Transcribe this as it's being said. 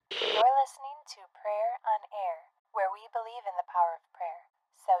to Prayer on Air, where we believe in the power of prayer.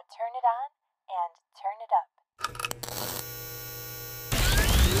 So turn it on and turn it up.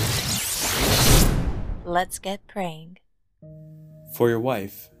 Let's get praying. For your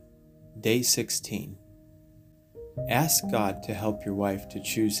wife, Day 16. Ask God to help your wife to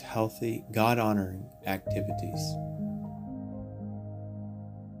choose healthy, God-honoring activities.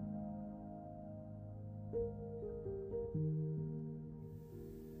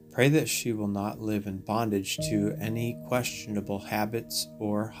 Pray that she will not live in bondage to any questionable habits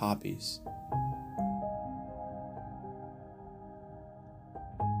or hobbies.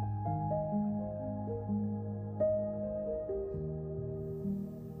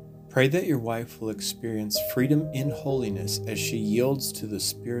 Pray that your wife will experience freedom in holiness as she yields to the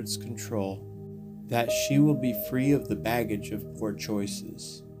Spirit's control, that she will be free of the baggage of poor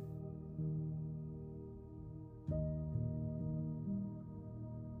choices.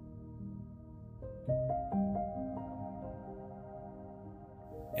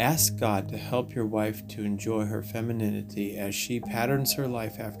 Ask God to help your wife to enjoy her femininity as she patterns her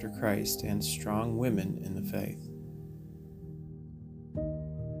life after Christ and strong women in the faith.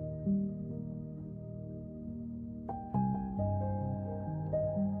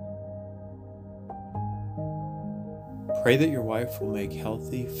 Pray that your wife will make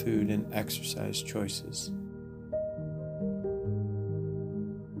healthy food and exercise choices.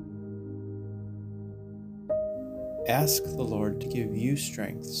 Ask the Lord to give you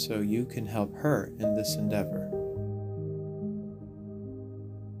strength so you can help her in this endeavor.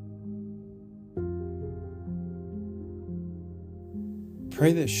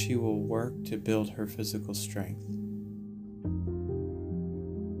 Pray that she will work to build her physical strength.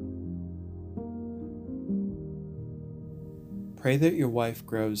 Pray that your wife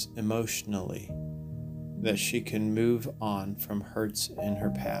grows emotionally, that she can move on from hurts in her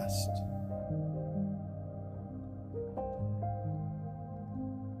past.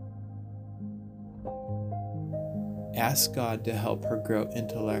 Ask God to help her grow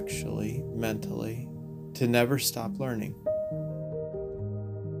intellectually, mentally, to never stop learning.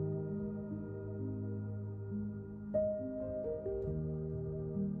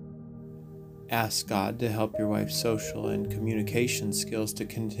 Ask God to help your wife's social and communication skills to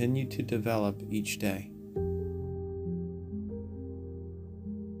continue to develop each day.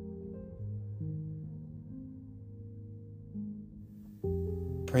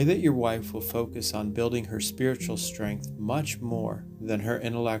 Pray that your wife will focus on building her spiritual strength much more than her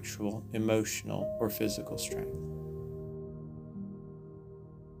intellectual, emotional, or physical strength.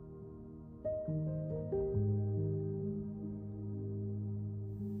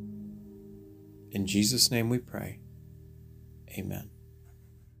 In Jesus' name we pray. Amen.